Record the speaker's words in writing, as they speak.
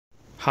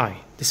Hi,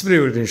 this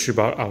video is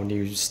about our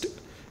new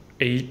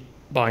 8x9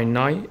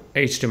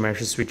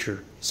 HDMI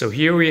switcher. So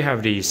here we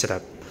have the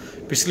setup.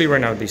 Basically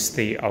right now this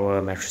is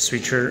our matrix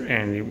switcher,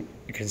 and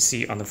you can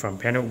see on the front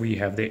panel we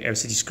have the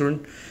LCD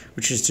screen,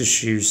 which is to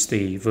show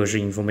the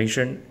version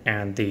information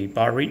and the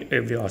bar rate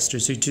of the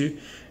RS-232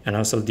 and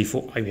also the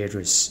default IP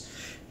address.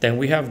 Then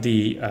we have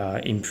the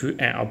input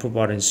and output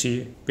buttons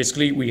here.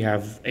 Basically we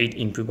have 8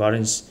 input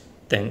buttons.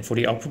 Then for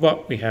the output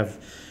button we have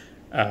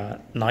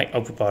 9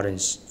 output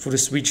buttons. For the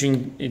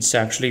switching, it's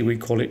actually, we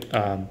call it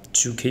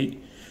 2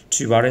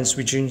 button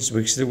switching. So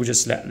basically we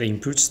just select the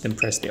inputs, then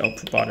press the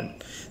output button,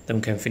 then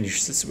we can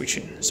finish the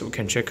switching. So we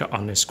can check out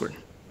on the screen.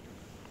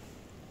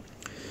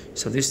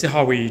 So this is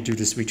how we do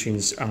the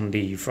switchings on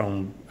the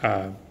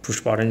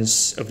push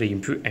buttons of the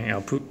input and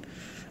output.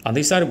 On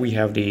this side we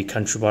have the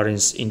control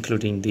buttons,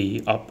 including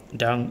the up,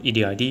 down,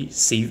 EDID,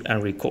 save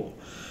and recall.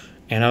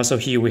 And also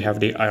here we have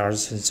the IR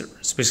sensor.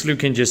 So basically you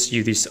can just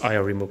use this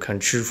IR remote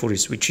control for the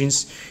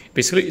switchings.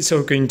 Basically it's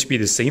all going to be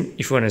the same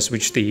if you want to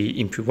switch the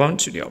input 1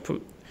 to the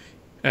output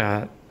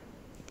 1,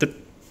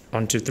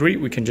 2, 3.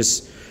 We can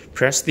just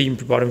press the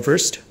input button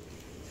first,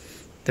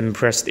 then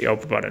press the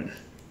output button.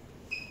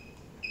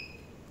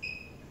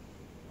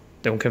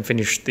 Then we can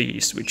finish the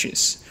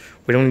switches.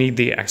 We don't need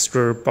the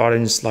extra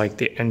buttons like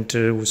the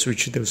enter or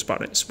switch those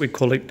buttons. We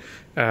call it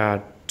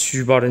 2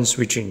 button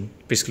switching.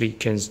 Basically you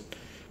can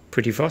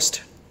pretty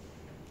fast.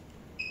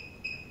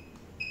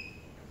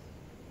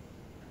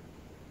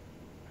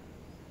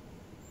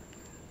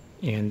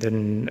 And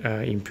then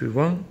input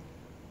 1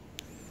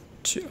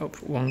 to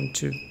output 1,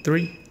 2,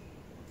 3.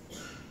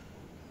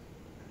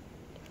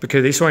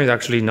 Because this one is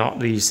actually not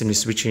the semi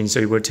switching,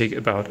 so it will take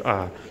about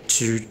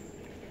 3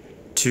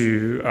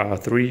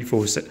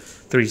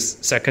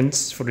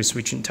 seconds for the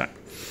switching time.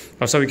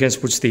 Also we can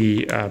switch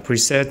the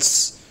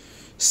presets,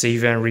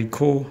 save and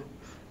recall,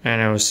 and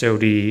also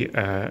the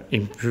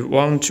input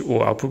 1 to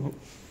or output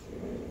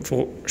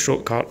for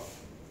shortcut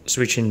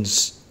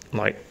switchings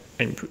like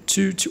input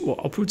 2 to all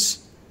outputs,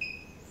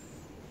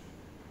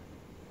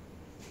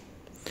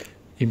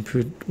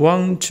 input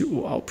 1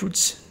 to all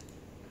outputs,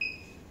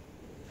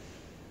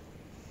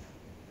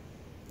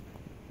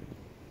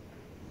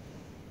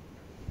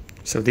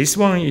 so this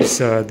one is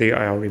the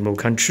IR remote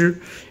control,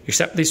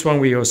 except this one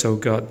we also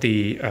got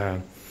the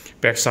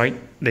backside,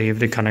 they have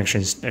the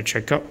connections that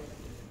check out.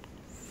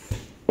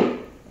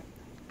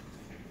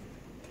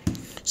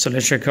 So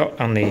let's check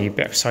out on the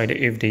back side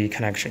of the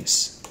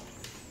connections.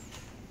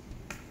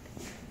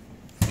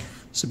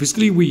 So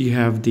basically we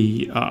have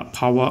the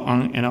power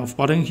on and off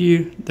button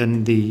here,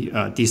 then the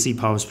DC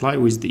power supply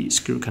with the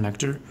screw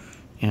connector,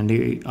 and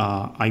the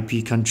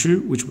IP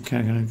control, which we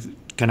can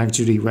connect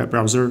to the web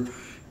browser,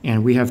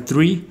 and we have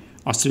 3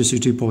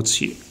 RS-232 ports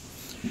here.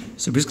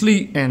 So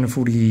basically, and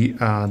for the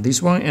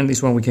this one and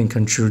this one we can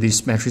control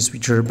this matrix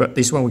switcher, but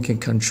this one we can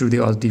control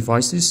the other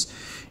devices.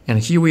 And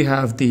here we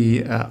have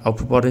the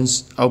output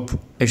buttons,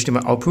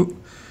 HDMI output.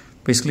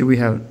 Basically we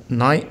have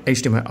 9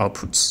 HDMI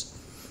outputs.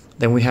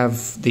 Then we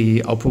have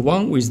the output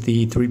 1 with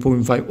the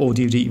 3.5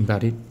 audio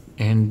embedded,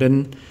 and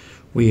then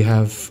we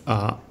have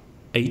 8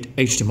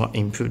 HDMI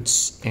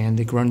inputs and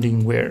the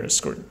grounding wire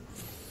screen.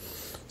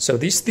 So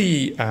this is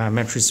the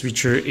matrix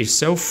switcher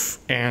itself,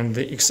 and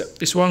except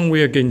this one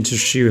we are going to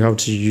show you how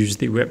to use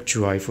the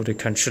WebGUI for the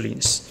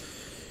controllings.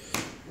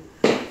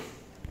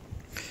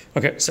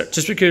 Okay, so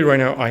just because right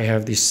now I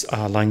have this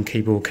line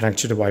cable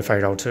connected to the Wi-Fi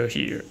router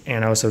here,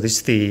 and also this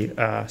is the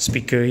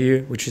speaker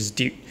here, which is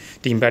the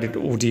embedded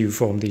audio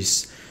from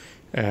this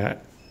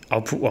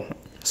output 1.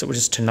 So we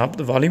just turn up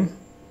the volume,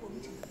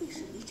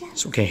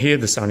 so we can hear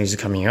the sound is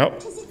coming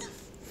out.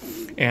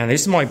 And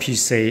this is my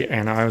PC,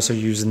 and I also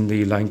using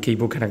the line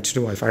cable connected to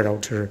the Wi-Fi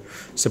router.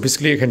 So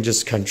basically I can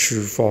just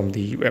control from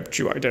the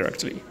WebGUI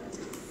directly.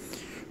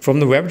 From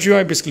the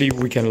WebGUI, basically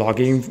we can log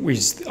in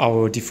with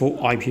our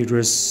default IP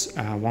address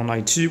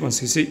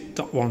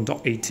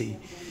 192.168.1.80.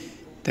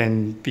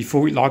 Then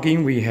before we log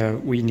in, we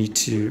need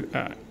to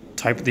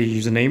type the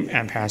username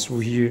and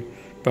password here.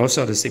 Both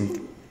are the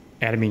same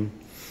admin.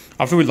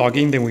 After we log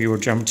in, then we will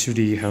jump to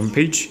the home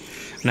page.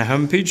 On the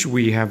home page,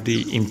 we have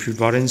the input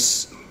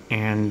buttons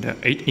and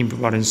 8 input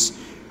buttons.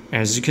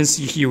 As you can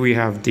see here, we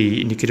have the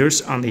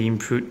indicators on the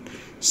input.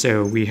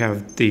 So we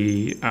have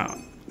the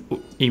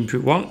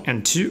input 1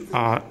 and 2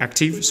 are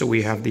active, so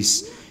we have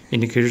these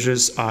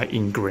indicators are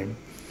in green.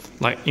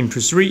 Like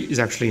input 3 is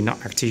actually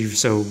not active,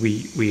 so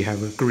we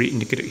have a green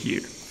indicator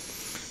here.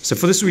 So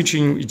for the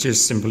switching, we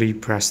just simply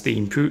press the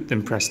input,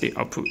 then press the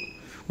output.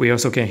 We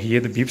also can hear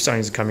the beep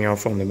signs coming out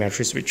from the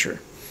matrix switcher.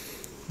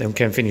 Then we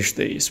can finish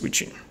the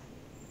switching.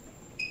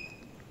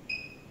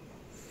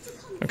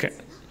 Okay,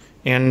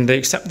 and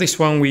except this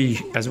one,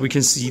 as we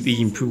can see, the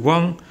input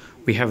 1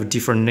 we have a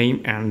different name,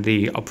 and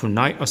the output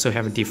 9 also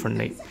have a different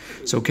name.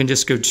 So we can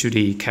just go to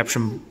the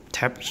caption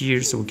tab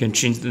here, so we can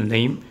change the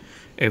name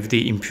of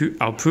the input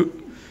output.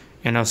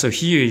 And also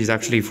here is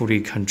actually for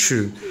the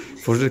control.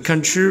 For the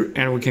control,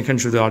 and we can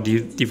control the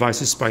audio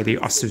devices by the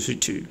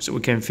RS-232. So we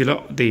can fill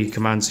out the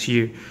commands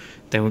here,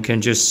 then we can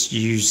just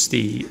use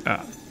the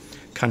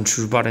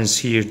control buttons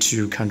here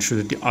to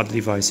control the other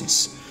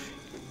devices.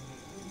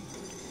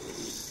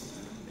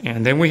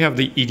 And then we have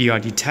the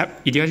EDID tab.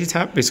 EDID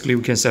tab, basically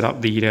we can set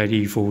up the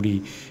EDID for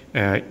the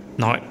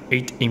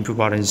 8 input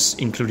buttons,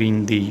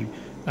 including the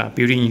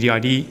built-in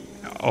EDID,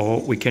 or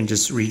we can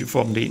just read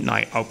from the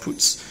 9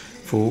 outputs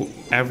for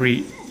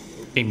every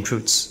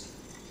inputs.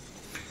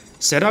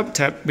 Setup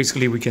tab,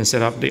 basically we can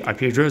set up the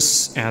IP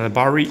address and the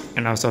bar rate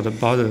and also the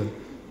buzzer.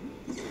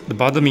 The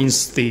buzzer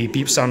means the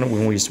beep sound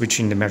when we're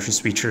switching the matrix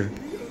switcher.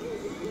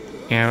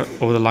 And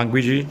or the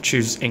language,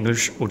 choose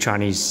English or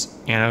Chinese.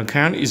 And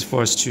account is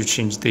for us to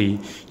change the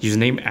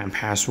username and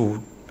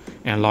password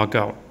and log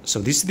out. So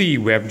this is the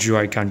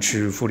WebGUI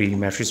control for the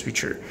matrix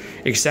switcher.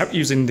 Except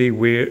using the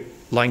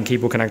line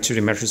cable connect to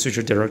the matrix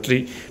switcher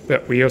directly,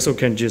 but we also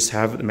can just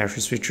have the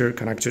matrix switcher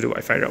connect to the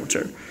Wi-Fi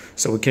router.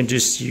 So we can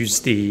just use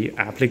the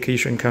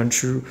application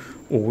control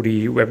or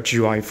the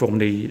WebGUI from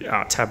the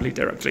tablet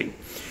directly.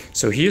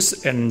 So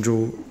here's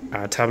Android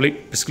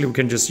tablet. Basically, we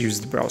can just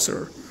use the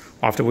browser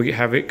after we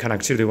have it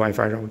connected to the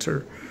Wi-Fi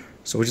router.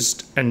 So we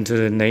just enter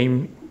the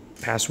name,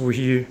 password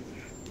here,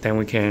 then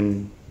we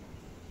can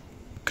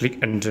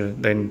click enter.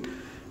 Then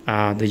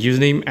the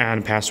username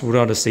and password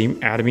are the same,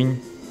 admin.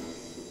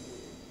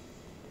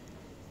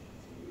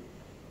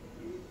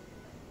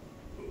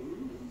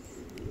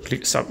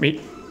 Click submit.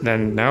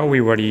 Then now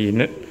we're already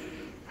in it.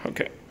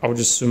 Okay, I'll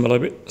just zoom a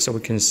little bit so we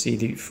can see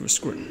the full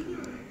screen.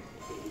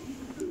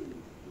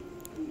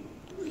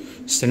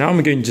 So now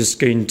I'm just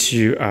going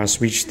to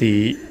switch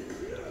the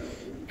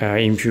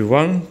input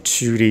 1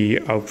 to the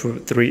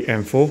output 3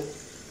 and 4.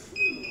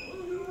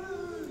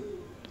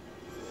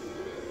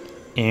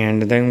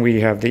 And then we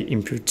have the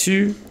input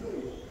 2,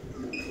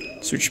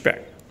 switch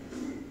back.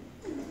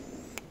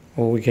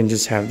 Or we can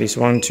just have this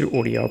one to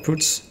all the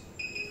outputs.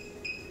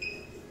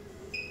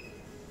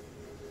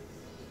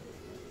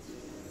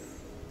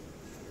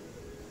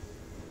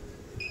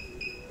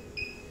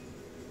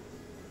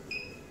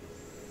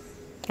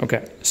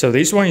 Okay, so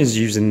this one is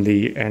using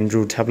the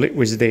Android tablet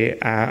with the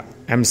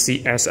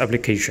MCS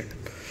application.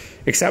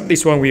 Except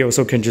this one, we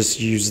also can just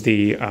use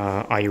the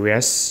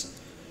iOS,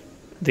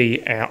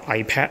 the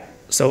iPad.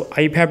 So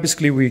iPad,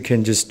 basically, we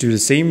can just do the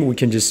same. We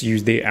can just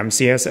use the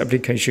MCS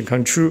application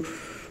control,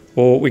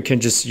 or we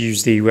can just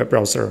use the web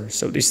browser.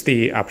 So this is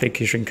the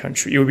application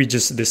control. It will be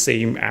just the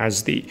same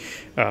as the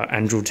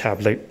Android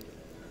tablet.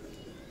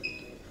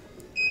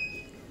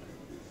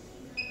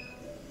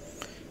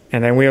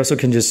 And then we also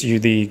can just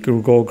use the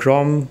Google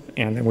Chrome,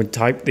 and then we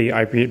type the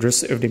IP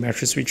address of the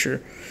matrix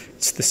switcher.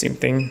 It's the same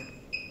thing.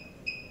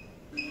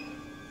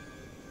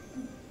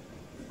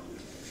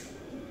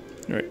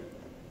 All right.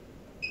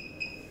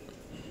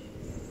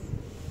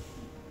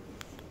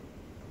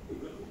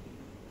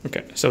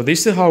 Okay, so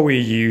this is how we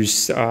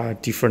use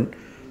different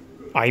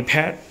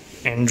iPad,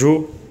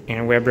 Android,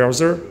 and web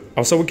browser.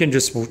 Also, we can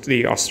just put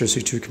the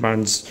auth2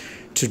 commands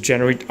to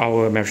generate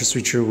our matrix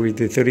switcher with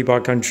the 30-bar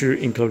control,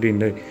 including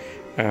the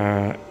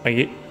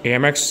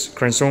AMX,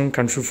 Cranzone,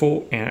 Control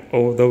 4, and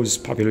all those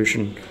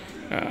population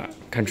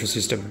control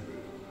system.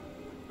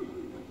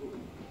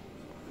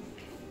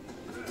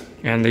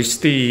 And this is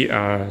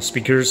the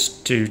speakers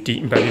to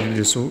de-embed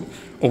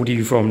the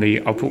audio from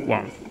the output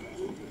 1.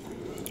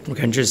 We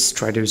can just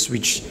try to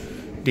switch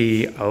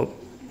the out.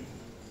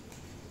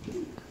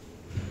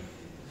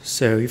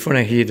 So if you want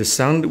to hear the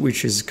sound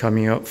which is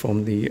coming out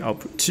from the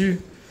output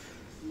 2,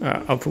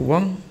 output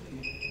 1,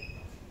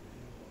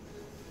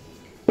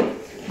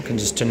 you can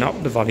just turn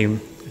up the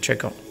volume and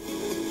check out.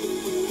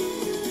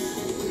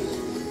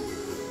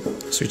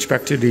 Switch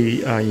back to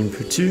the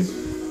input 2.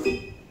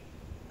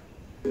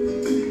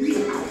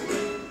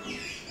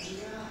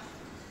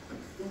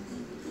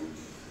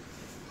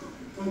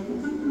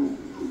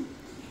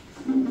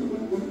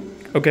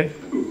 Okay,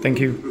 thank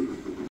you.